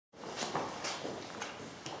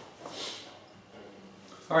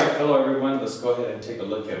Alright, hello everyone. Let's go ahead and take a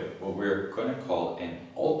look at what we're going to call an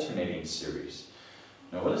alternating series.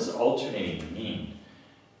 Now, what does alternating mean?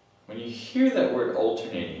 When you hear that word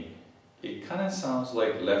alternating, it kind of sounds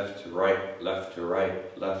like left to right, left to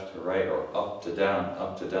right, left to right, or up to down,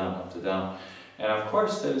 up to down, up to down. And of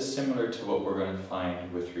course, that is similar to what we're going to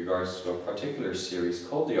find with regards to a particular series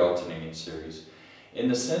called the alternating series, in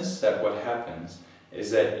the sense that what happens is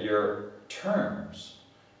that your terms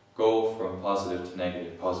go from positive to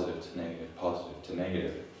negative, positive to negative, positive to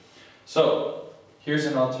negative. So here's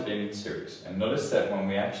an alternating series, and notice that when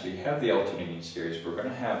we actually have the alternating series, we're going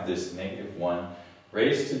to have this -1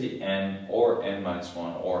 raised to the n, or n minus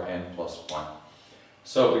 1, or n plus 1.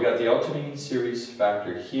 So we got the alternating series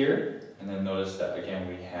factor here, and then notice that again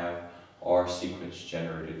we have our sequence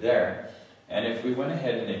generated there. And if we went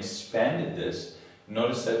ahead and expanded this,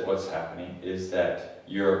 notice that what's happening is that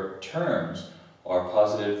your terms are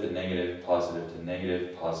positive to negative, positive to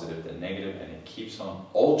negative, positive to negative, and it keeps on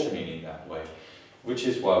alternating that way, which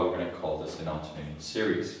is why we're going to call this an alternating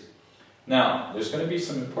series. Now, there's going to be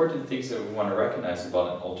some important things that we want to recognize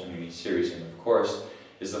about an alternating series, and of course,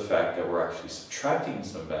 is the fact that we're actually subtracting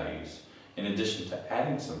some values in addition to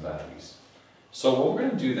adding some values. So what we're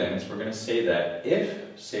going to do then is we're going to say that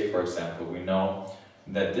if, say for example, we know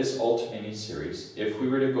that this alternating series, if we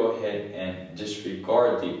were to go ahead and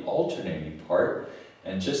disregard the alternating part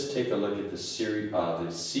and just take a look at the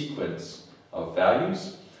sequence of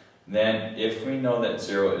values, then if we know that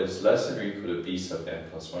 0 is less than or equal to b sub n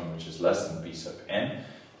plus 1, which is less than b sub n,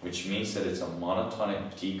 which means that it's a monotonic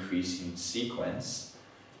decreasing sequence,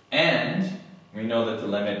 and we know that the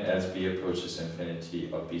limit as b approaches infinity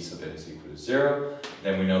of b sub n is equal to 0,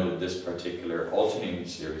 then we know that this particular alternating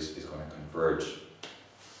series is going to converge.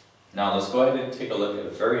 Now let's go ahead and take a look at a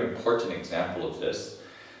very important example of this.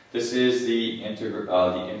 This is the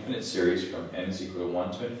infinite series from n is equal to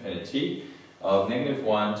 1 to infinity of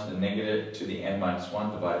 -1 to the n minus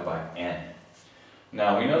 1 divided by n.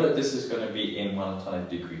 Now we know that this is going to be in monotonic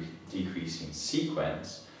decreasing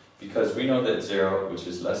sequence because we know that 0, which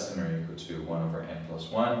is less than or equal to 1 over n plus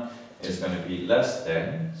 1, is going to be less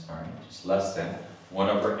than 1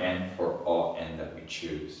 over n for all n that we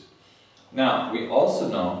choose. Now we also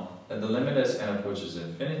know that the limit as n approaches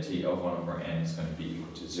infinity of 1 over n is going to be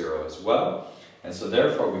equal to 0 as well. And so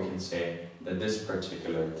therefore we can say that this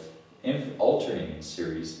particular alternating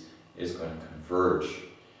series is going to converge.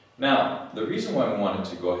 Now, the reason why we wanted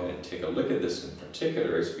to go ahead and take a look at this in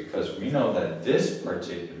particular is because we know that this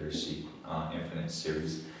particular infinite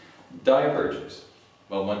series diverges.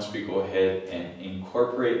 But once we go ahead and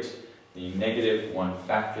incorporate the -1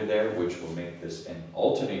 factor there, which will make this an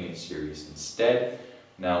alternating series instead,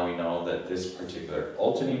 now we know that this particular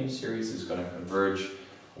alternating series is going to converge,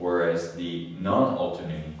 whereas the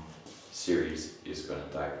non-alternating series is going to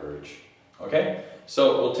diverge. Okay?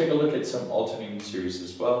 So we'll take a look at some alternating series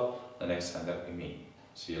as well the next time that we meet.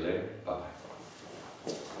 See you later. Bye.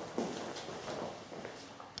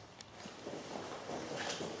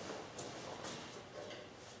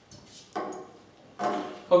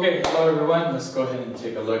 Okay, hello everyone. Let's go ahead and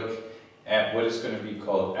take a look at what is going to be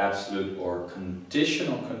called absolute or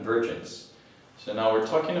conditional convergence. So now we're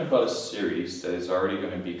talking about a series that is already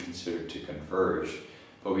going to be considered to converge,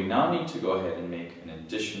 but we now need to go ahead and make an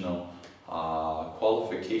additional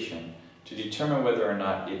qualification to determine whether or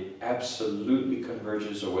not it absolutely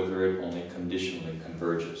converges or whether it only conditionally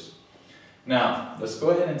converges. Now, let's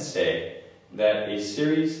go ahead and say that a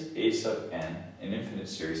series a sub n, an infinite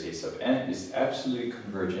series a sub n, is absolutely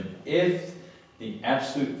convergent if the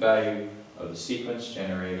absolute value of the sequence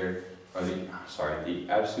generator, or the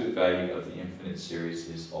absolute value of the infinite series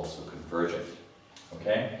is also convergent.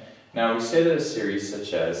 Okay? Now we say that a series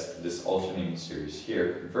such as this alternating series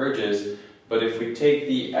here converges, but if we take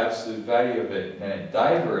the absolute value of it and it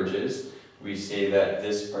diverges, we say that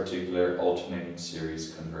this particular alternating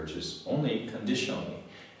series converges only conditionally.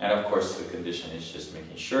 And of course the condition is just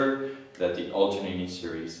making sure that the alternating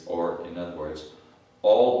series, or in other words,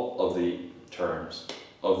 all of the terms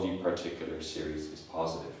of the particular series is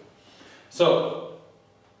positive. So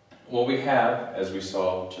what we have, as we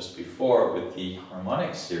saw just before with the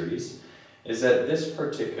harmonic series, is that this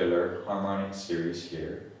particular harmonic series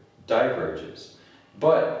here diverges.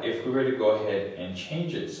 But if we were to go ahead and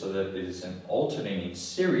change it so that it is an alternating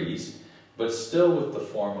series, but still with the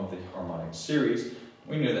form of the harmonic series,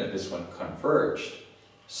 we knew that this one converged.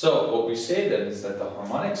 So what we say then is that the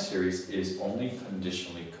harmonic series is only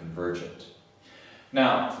conditionally convergent.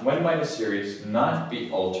 Now, when might a series not be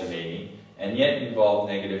alternating and yet involve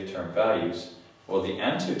negative term values? Well, the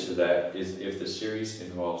answer to that is if the series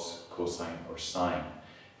involves cosine or sine.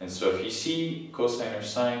 And so if you see cosine or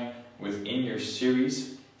sine within your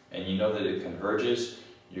series and you know that it converges,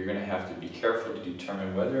 you're going to have to be careful to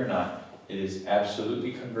determine whether or not it is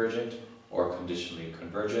absolutely convergent or conditionally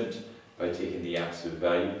convergent by taking the absolute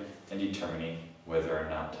value and determining whether or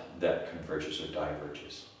not that converges or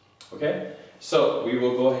diverges. Okay? So we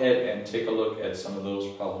will go ahead and take a look at some of those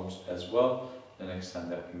problems as well the next time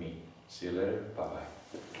that we meet. See you later. Bye-bye.